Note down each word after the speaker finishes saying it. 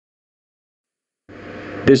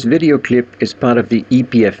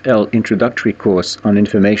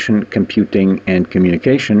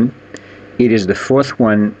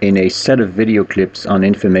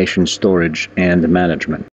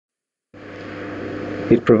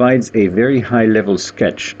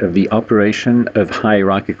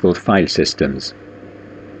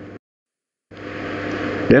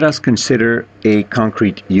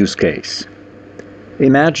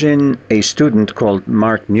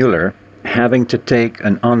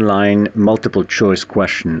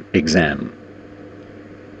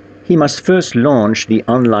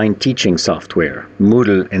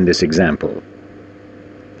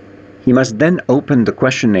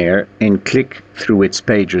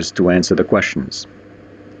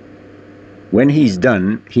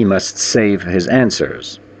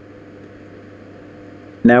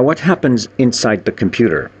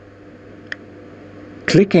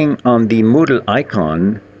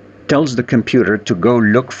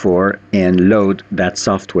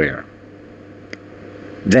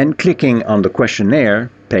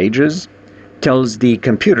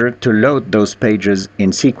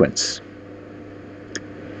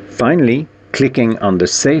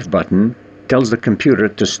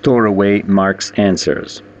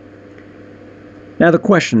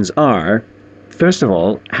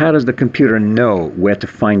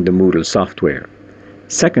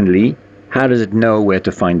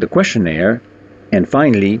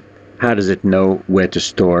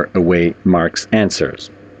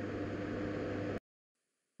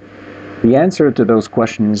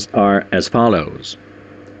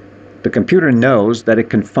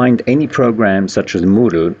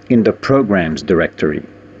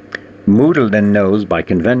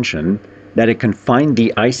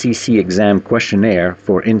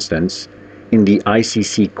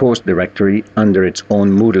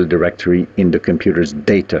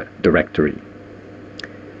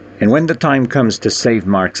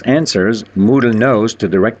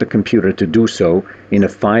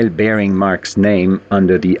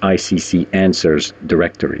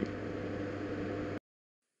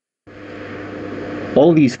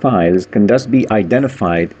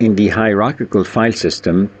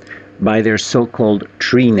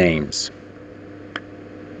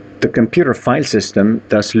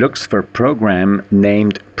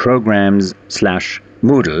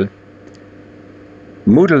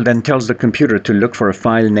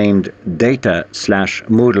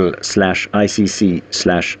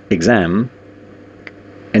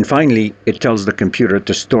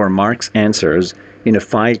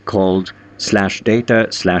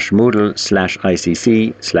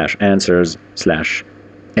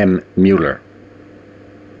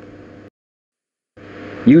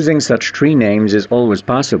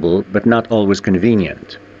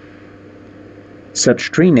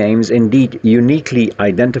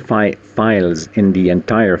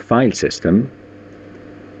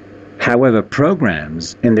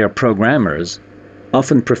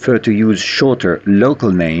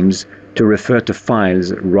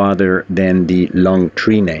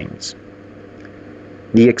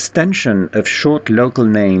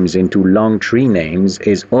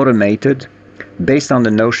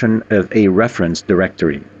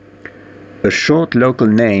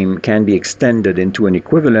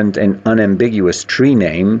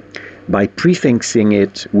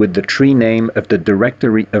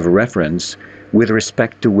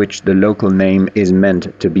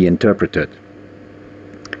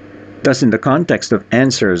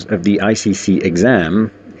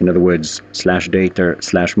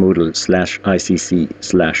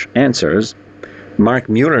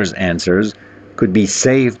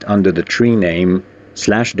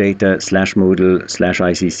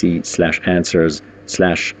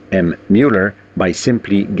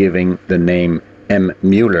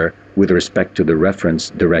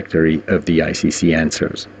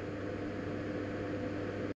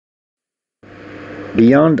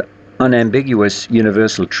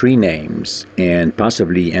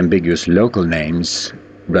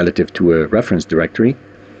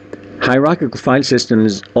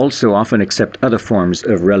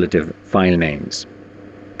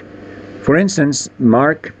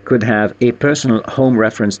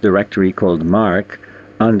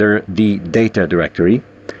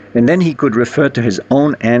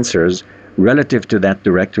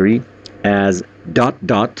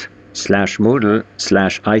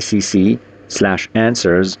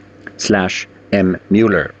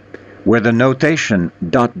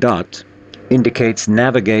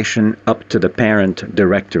parent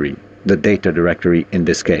directory, the data directory in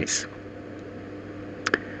this case.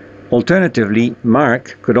 Alternatively,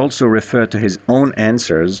 Mark could also refer to his own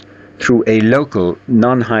answers through a local,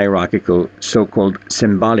 non-hierarchical, so-called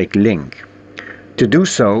symbolic link. To do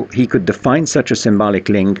so, he could define such a symbolic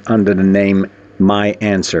link under the name My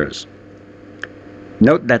Answers.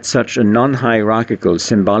 Note that such a non-hierarchical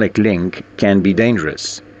symbolic link can be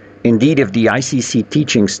dangerous. Indeed, if the ICC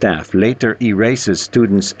teaching staff later erases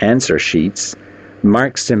students' answer sheets,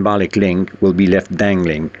 Mark's symbolic link will be left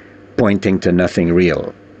dangling, pointing to nothing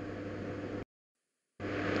real.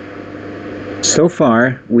 So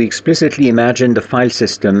far, we explicitly imagine the file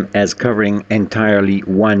system as covering entirely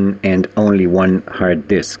one and only one hard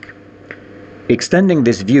disk. Extending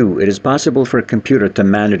this view, it is possible for a computer to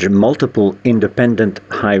manage multiple independent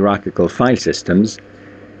hierarchical file systems,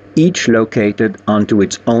 each located onto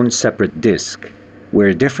its own separate disk,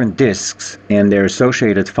 where different disks and their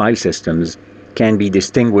associated file systems can be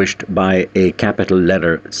distinguished by a capital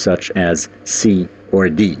letter such as C or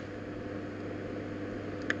D.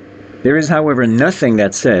 There is, however, nothing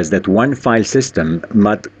that says that one file system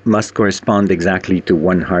must correspond exactly to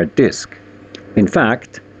one hard disk. In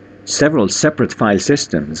fact, several separate file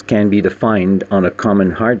systems can be defined on a common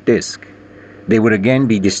hard disk. They would again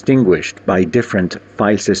be distinguished by different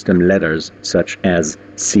file system letters such as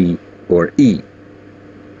C or E.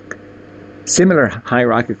 Similar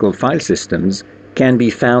hierarchical file systems can be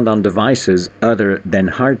found on devices other than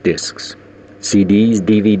hard disks. CDs,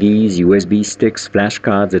 DVDs, USB sticks,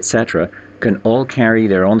 flashcards, etc. can all carry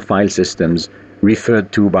their own file systems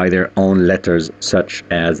referred to by their own letters such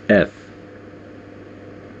as F.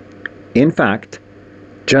 In fact,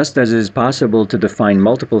 just as it is possible to define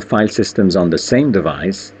multiple file systems on the same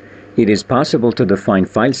device, it is possible to define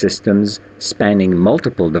file systems spanning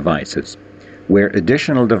multiple devices, where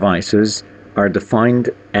additional devices are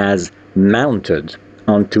defined as mounted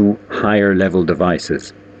onto higher-level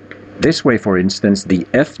devices. This way, for instance, the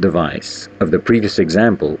F device of the previous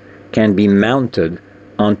example can be mounted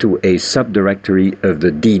onto a subdirectory of the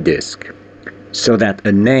D disk, so that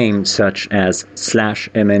a name such as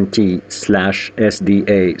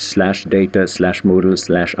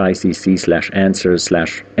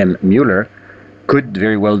 /mnt/sda/data/moodle/icc/answers/mmuller could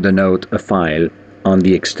very well denote a file on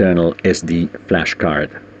the external SD flash card.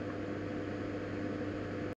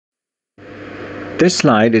 This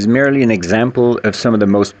slide is merely an example of some of the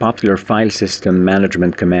most popular file system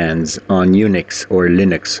management commands on Unix or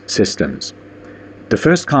Linux systems. The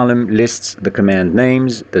first column lists the command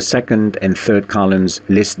names, the second and third columns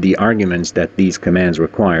list the arguments that these commands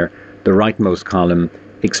require. The rightmost column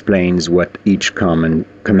explains what each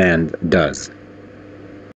command does.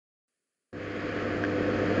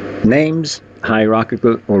 Names,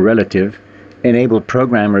 hierarchical or relative, enable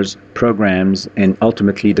programmers, programs, and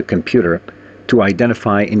ultimately the computer to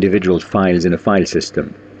identify individual files in a file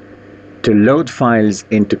system. To load files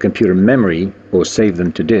into computer memory or save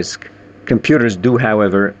them to disk, computers do,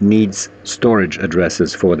 however, need storage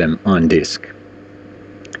addresses for them on disk.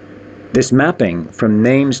 This mapping from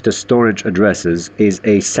names to storage addresses is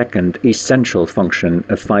a second essential function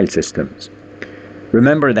of file systems.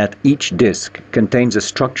 Remember that each disk contains a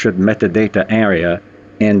structured metadata area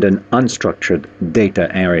and an unstructured data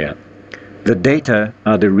area. The data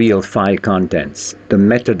are the real file contents. The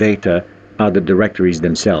metadata are the directories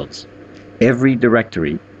themselves. Every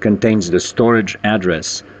directory contains the storage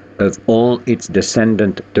address of all its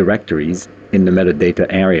descendant directories in the metadata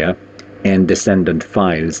area and descendant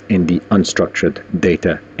files in the unstructured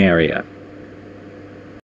data area.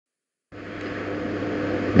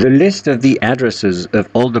 The list of the addresses of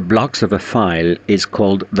all the blocks of a file is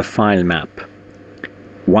called the file map.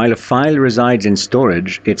 While a file resides in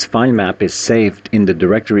storage, its file map is saved in the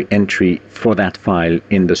directory entry for that file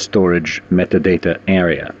in the storage metadata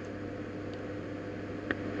area.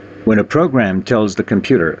 When a program tells the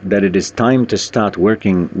computer that it is time to start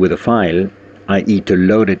working with a file, i.e. to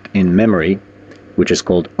load it in memory, which is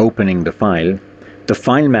called opening the file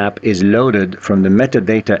map is loaded from the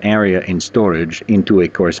metadata area in storage into a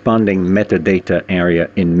corresponding metadata area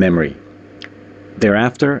in memory.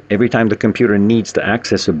 Thereafter, every time the computer needs to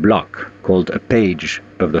access a block called a page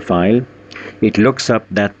of the file, it looks up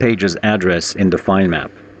that page's address in the file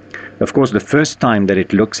map. Of course, the first time that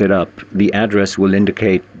it looks it up, the address will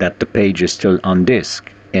indicate that the page is still on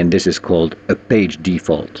disk, and this is called a page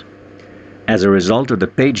default. As a result of the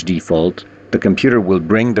page default, the computer will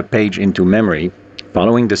bring the page into memory,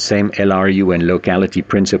 following the same LRU and locality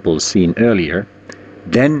principles seen earlier.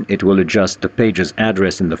 Then it will adjust the page's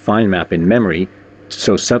address in the file map in memory,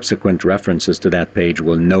 so subsequent references to that page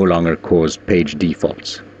will no longer cause page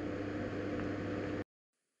defaults.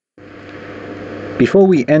 Before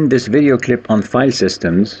we end this video clip on file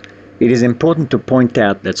systems, It is important to point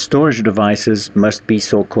out that storage devices must be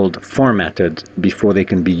so-called formatted before they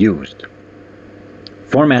can be used.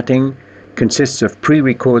 Formatting consists of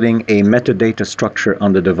pre-recording a metadata structure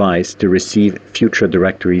on the device to receive future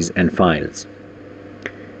directories and files.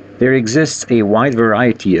 There exists a wide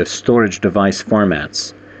variety of storage device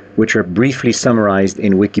formats, which are briefly summarized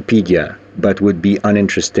in Wikipedia, but would be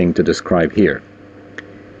uninteresting to describe here.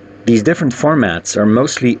 These different formats are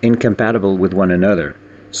mostly incompatible with one another,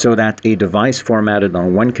 so that a device formatted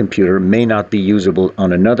on one computer may not be usable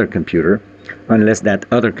on another computer, unless that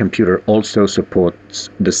other computer also supports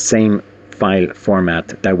the same file format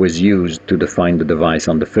that was used to define the device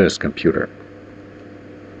on the first computer.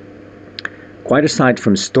 Quite aside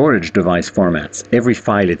from storage device formats, every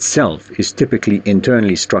file itself is typically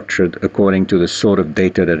internally structured according to the sort of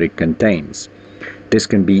data that it contains. This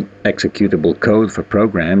can be executable code for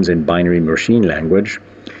programs in binary machine language.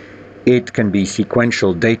 It can be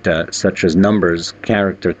sequential data such as numbers,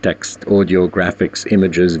 character, text, audio, graphics,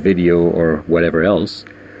 images, video, or whatever else.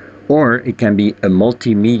 Or it can be a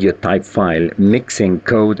multimedia type file mixing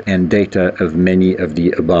code and data of many of the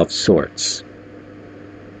above sorts.